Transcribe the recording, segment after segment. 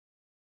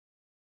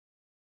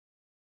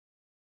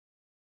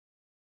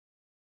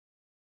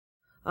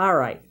All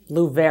right,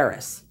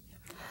 Luveris.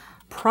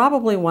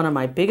 Probably one of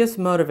my biggest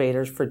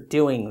motivators for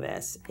doing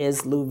this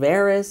is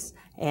Luveris,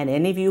 and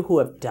any of you who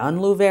have done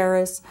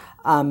Luveris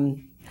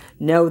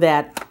know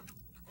that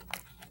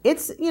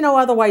it's,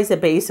 otherwise a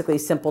basically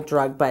simple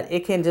drug, but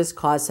it can just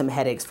cause some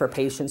headaches for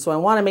patients. So I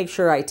want to make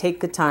sure I take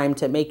the time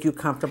to make you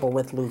comfortable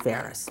with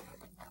Luveris.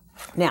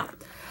 Now,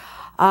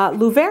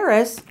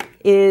 Luveris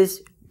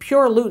is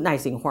pure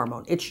luteinizing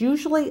hormone. It's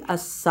usually a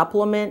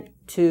supplement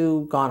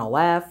to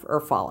Gonal-F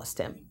or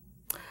Follistim.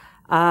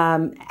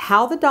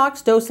 How the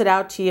docs dose it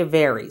out to you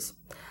varies.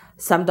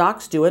 Some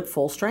docs do it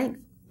full strength.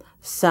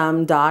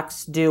 Some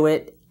docs do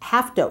it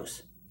half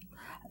dose.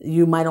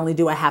 You might only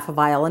do a half a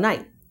vial a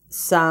night.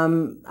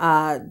 Some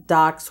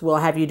docs will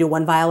have you do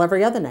 1 vial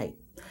every other night.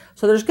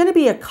 So there's going to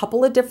be a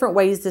couple of different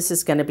ways this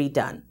is going to be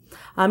done.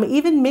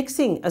 Even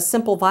mixing a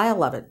simple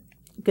vial of it,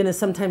 you're going to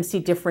sometimes see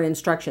different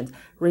instructions.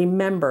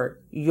 Remember,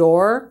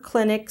 your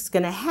clinic's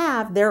going to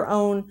have their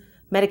own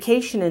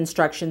medication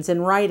instructions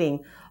in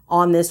writing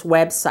on this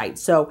website.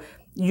 So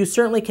you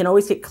certainly can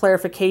always get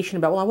clarification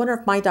about, well, I wonder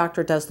if my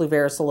doctor does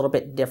Luveris a little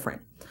bit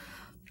different.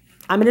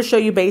 I'm going to show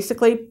you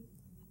basically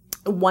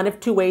one of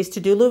 2 ways to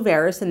do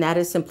Luveris, and that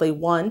is simply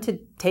 1, to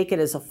take it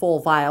as a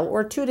full vial,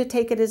 or 2, to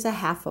take it as a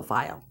half a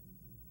vial.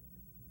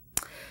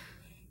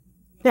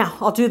 Now,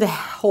 I'll do the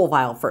whole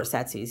vial first.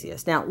 That's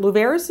easiest. Now,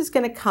 Luveris is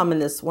going to come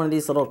in one of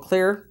these little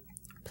clear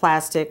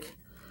plastic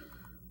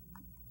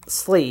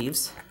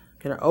sleeves.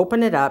 I'm going to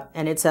open it up,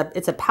 and it's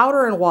a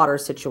powder and water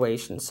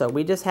situation. So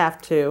we just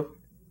have to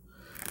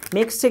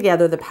mix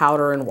together the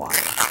powder and water.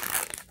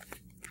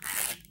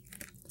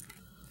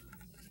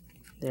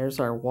 There's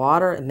our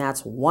water, and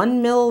that's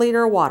 1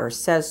 milliliter of water.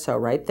 Says so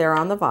right there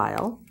on the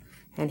vial.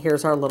 And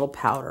here's our little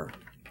powder.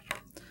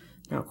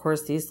 Now, of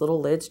course, these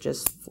little lids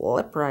just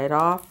flip right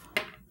off,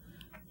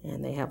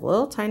 and they have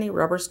little tiny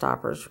rubber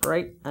stoppers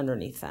right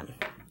underneath them.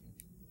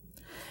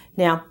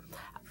 Now,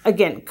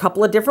 again, a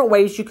couple of different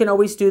ways you can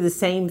always do the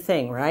same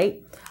thing,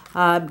 right?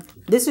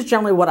 This is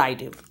generally what I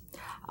do.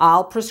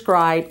 I'll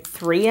prescribe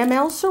 3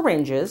 ml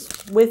syringes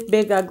with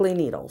big ugly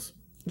needles,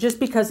 just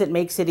because it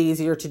makes it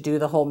easier to do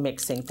the whole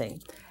mixing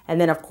thing. And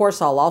then, of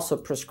course, I'll also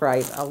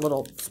prescribe a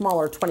little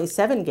smaller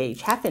 27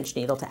 gauge half-inch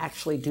needle to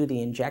actually do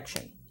the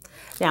injection.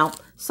 Now,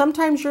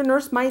 sometimes your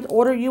nurse might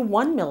order you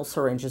 1 ml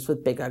syringes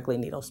with big ugly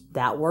needles.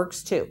 That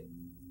works too.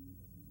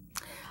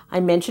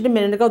 I mentioned a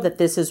minute ago that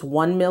this is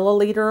 1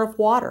 milliliter of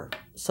water.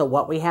 So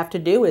what we have to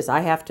do is I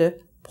have to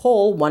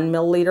pull 1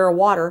 milliliter of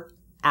water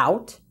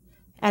out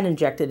and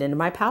inject it into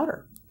my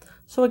powder.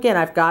 So again,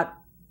 I've got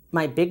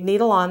my big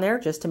needle on there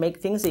just to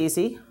make things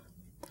easy.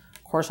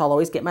 Of course, I'll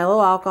always get my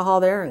little alcohol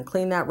there and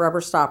clean that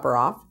rubber stopper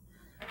off.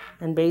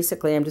 And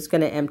basically, I'm just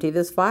going to empty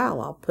this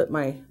vial. I'll put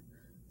my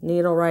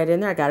needle right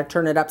in there. I got to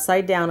turn it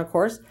upside down, of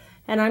course.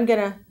 And I'm going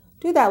to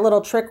do that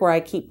little trick where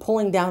I keep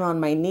pulling down on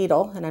my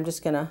needle. And I'm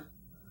just going to,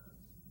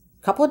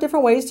 a couple of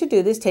different ways to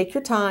do this. Take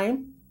your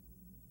time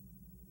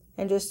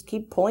and just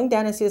keep pulling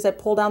down. And see, as I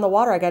pull down the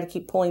water, I got to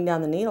keep pulling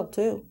down the needle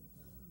too.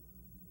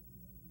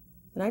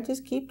 And I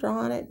just keep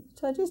drawing it.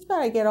 So I just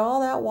got to get all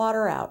that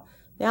water out.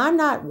 Now, I'm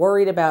not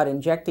worried about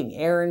injecting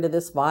air into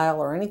this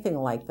vial or anything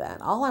like that.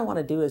 All I want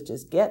to do is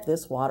just get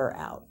this water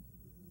out.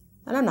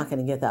 And I'm not going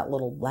to get that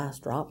little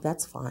last drop.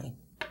 That's fine.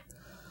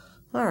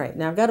 All right,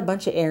 now I've got a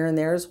bunch of air in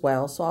there as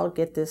well, so I'll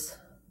get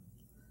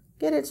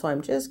it. So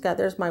I'm just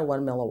there's my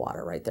 1 ml of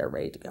water right there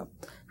ready to go.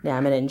 Now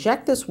I'm going to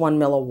inject this 1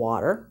 ml of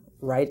water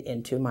right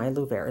into my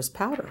Luveris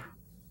powder.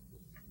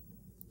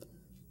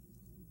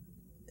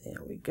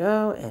 There we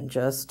go, and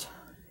just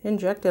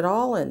inject it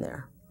all in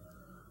there.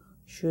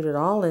 Shoot it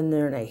all in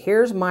there. Now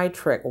here's my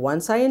trick.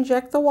 Once I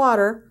inject the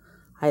water,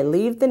 I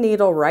leave the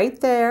needle right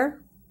there.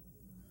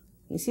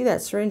 You see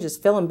that syringe is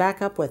filling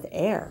back up with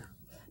air,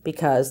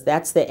 because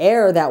that's the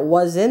air that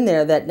was in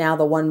there that now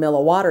the 1 ml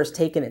of water has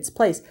taken its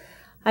place.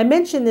 I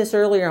mentioned this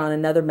earlier on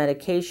another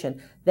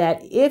medication,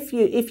 that if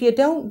you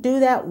don't do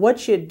that,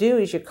 what you do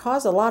is you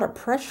cause a lot of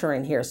pressure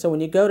in here. So when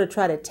you go to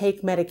try to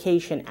take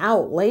medication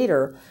out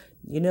later,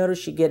 you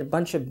notice you get a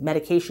bunch of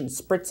medication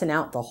spritzing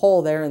out the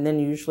hole there, and then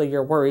usually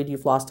you're worried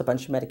you've lost a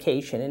bunch of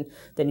medication, and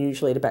then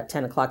usually at about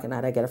 10 o'clock at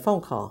night I get a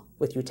phone call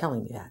with you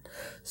telling me that.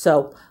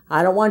 So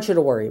I don't want you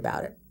to worry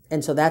about it.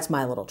 And so that's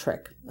my little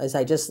trick, is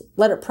I just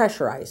let it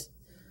pressurize.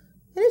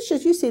 And it's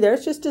just, you see there,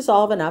 it's just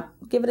dissolving up.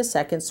 Give it a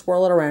second,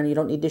 swirl it around. You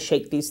don't need to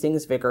shake these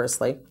things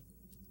vigorously.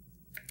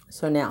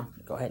 So now,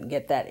 go ahead and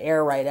get that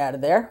air right out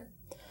of there.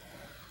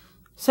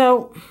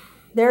 So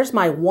there's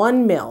my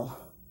 1 ml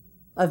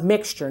of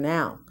mixture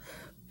now.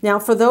 Now,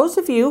 for those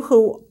of you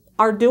who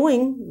are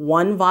doing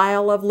 1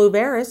 vial of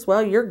Luveris,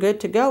 well, you're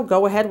good to go.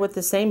 Go ahead with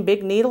the same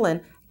big needle,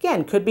 and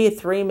again, could be a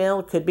 3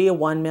 ml, could be a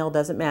 1 ml,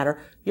 doesn't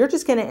matter. You're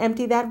just going to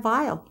empty that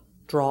vial.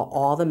 Draw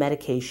all the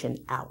medication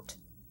out.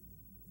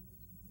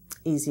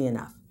 Easy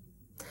enough.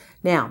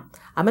 Now,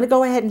 I'm going to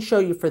go ahead and show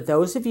you, for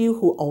those of you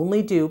who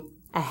only do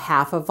a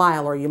half a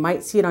vial, or you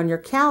might see it on your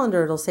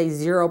calendar, it'll say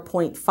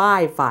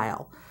 0.5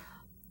 vial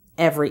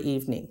every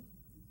evening.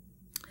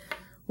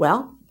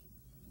 Well,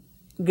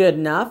 good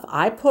enough.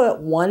 I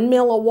put 1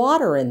 ml of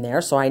water in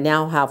there, so I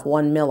now have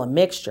 1 ml of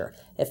mixture.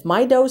 If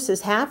my dose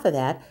is half of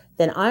that,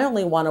 then I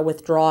only want to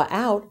withdraw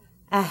out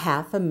a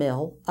 1/2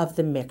 ml of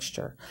the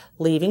mixture,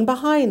 leaving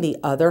behind the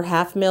other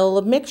 1/2 ml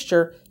of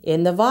mixture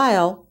in the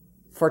vial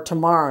for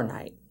tomorrow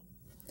night.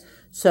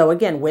 So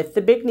again, with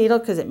the big needle,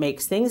 because it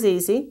makes things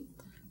easy,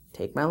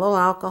 take my little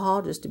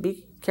alcohol just to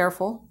be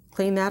careful,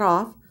 clean that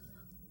off,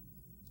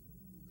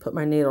 put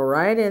my needle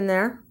right in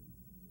there.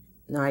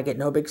 Now I get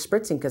no big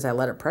spritzing because I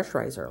let it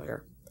pressurize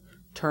earlier.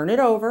 Turn it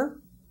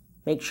over.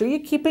 Make sure you're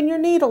keeping your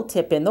needle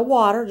tip in the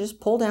water. Just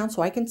pull down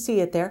so I can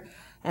see it there.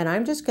 And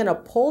I'm just going to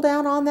pull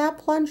down on that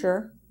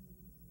plunger.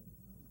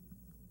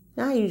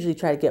 Now I usually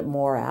try to get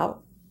more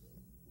out.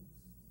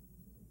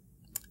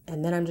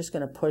 And then I'm just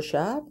going to push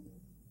up.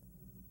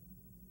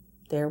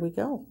 There we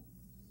go.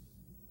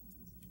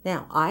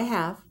 Now I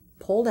have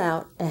pulled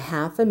out a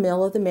 1/2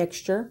 ml of the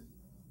mixture,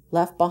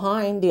 left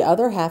behind the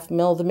other 1/2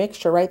 ml of the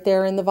mixture right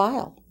there in the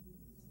vial.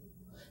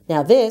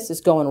 Now this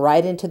is going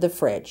right into the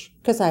fridge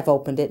because I've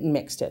opened it and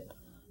mixed it.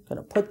 I'm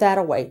going to put that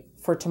away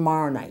for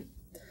tomorrow night.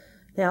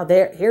 Now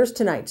here's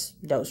tonight's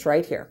dose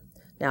right here.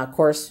 Now of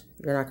course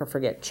you're not going to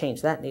forget to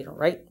change that needle,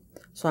 right?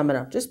 So I'm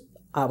going to just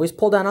always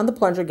pull down on the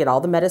plunger, get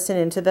all the medicine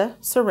into the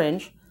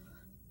syringe.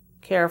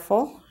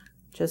 Careful,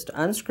 just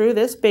unscrew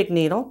this big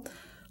needle.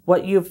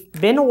 What you've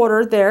been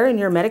ordered there in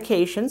your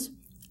medications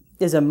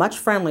is a much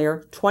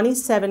friendlier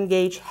 27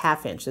 gauge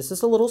 1/2 inch. This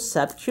is a little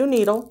sub-Q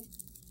needle.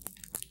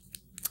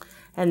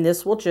 And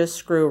this will just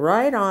screw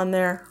right on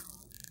there.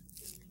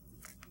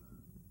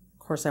 Of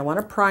course, I want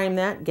to prime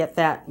that, get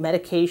that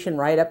medication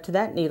right up to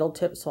that needle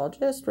tip, so I'll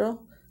just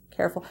real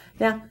careful.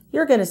 Now,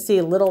 you're going to see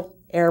little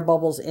air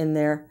bubbles in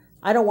there.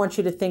 I don't want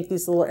you to think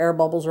these little air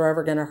bubbles are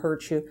ever going to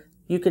hurt you.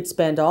 You could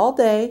spend all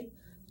day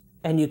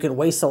and you could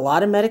waste a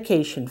lot of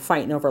medication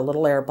fighting over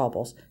little air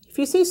bubbles. If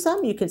you see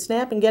some you can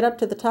snap and get up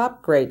to the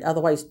top, great.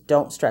 Otherwise,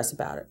 don't stress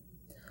about it.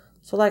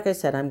 So like I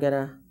said, I'm going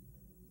to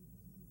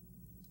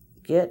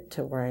get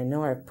to where I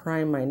know I've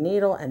primed my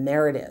needle, and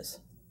there it is.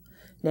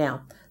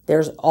 Now,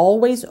 there's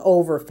always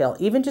overfill.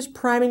 Even just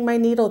priming my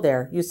needle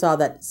there, you saw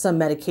that some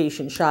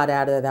medication shot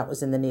out of there that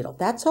was in the needle.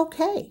 That's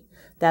okay.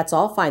 That's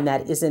all fine.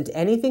 That isn't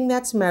anything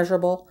that's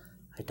measurable.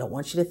 I don't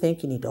want you to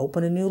think you need to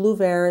open a new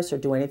Luveris or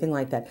do anything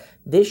like that.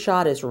 This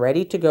shot is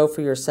ready to go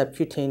for your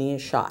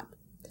subcutaneous shot.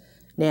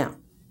 Now,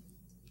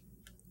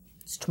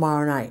 it's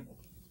tomorrow night.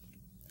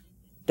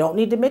 Don't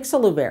need to mix a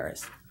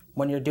Luveris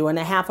when you're doing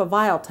a 1/2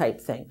 vial type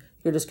thing.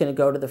 You're just going to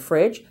go to the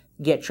fridge,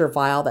 get your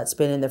vial that's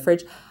been in the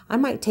fridge. I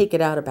might take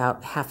it out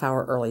about 1/2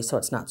 hour early so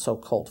it's not so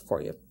cold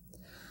for you.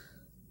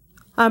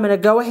 I'm going to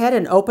go ahead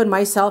and open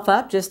myself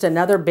up just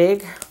another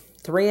big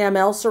 3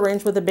 ml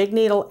syringe with a big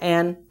needle,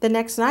 and the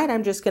next night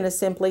I'm just going to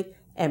simply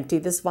empty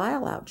this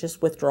vial out.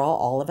 Just withdraw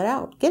all of it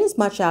out. Get as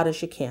much out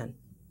as you can.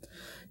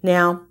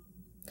 Now,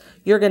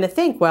 you're going to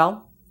think,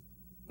 well,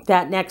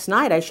 that next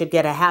night I should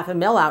get a 1/2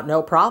 ml out,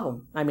 no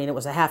problem. I mean, it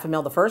was a 1/2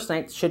 ml the first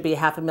night, it should be a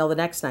 1/2 ml the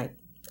next night.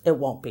 It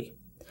won't be.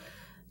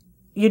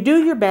 You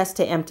do your best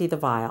to empty the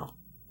vial,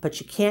 but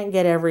you can't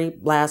get every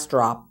last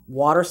drop.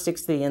 Water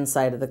sticks to the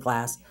inside of the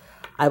glass.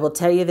 I will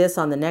tell you this,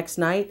 on the next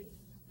night,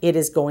 it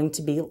is going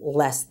to be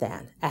less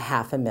than a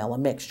 1/2 ml of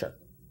mixture.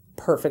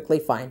 Perfectly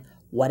fine.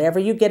 Whatever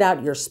you get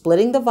out, you're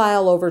splitting the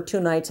vial over 2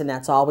 nights, and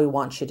that's all we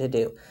want you to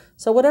do.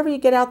 So whatever you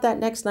get out that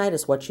next night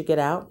is what you get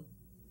out.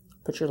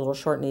 Put your little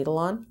short needle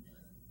on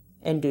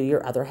and do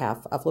your other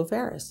 1/2 of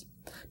Luveris.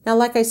 Now,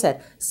 like I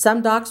said,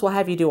 some docs will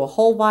have you do a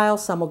whole vial,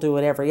 some will do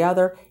it every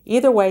other.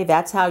 Either way,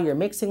 that's how you're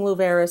mixing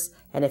Luveris,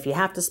 and if you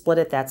have to split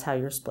it, that's how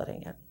you're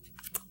splitting it.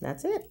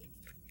 That's it.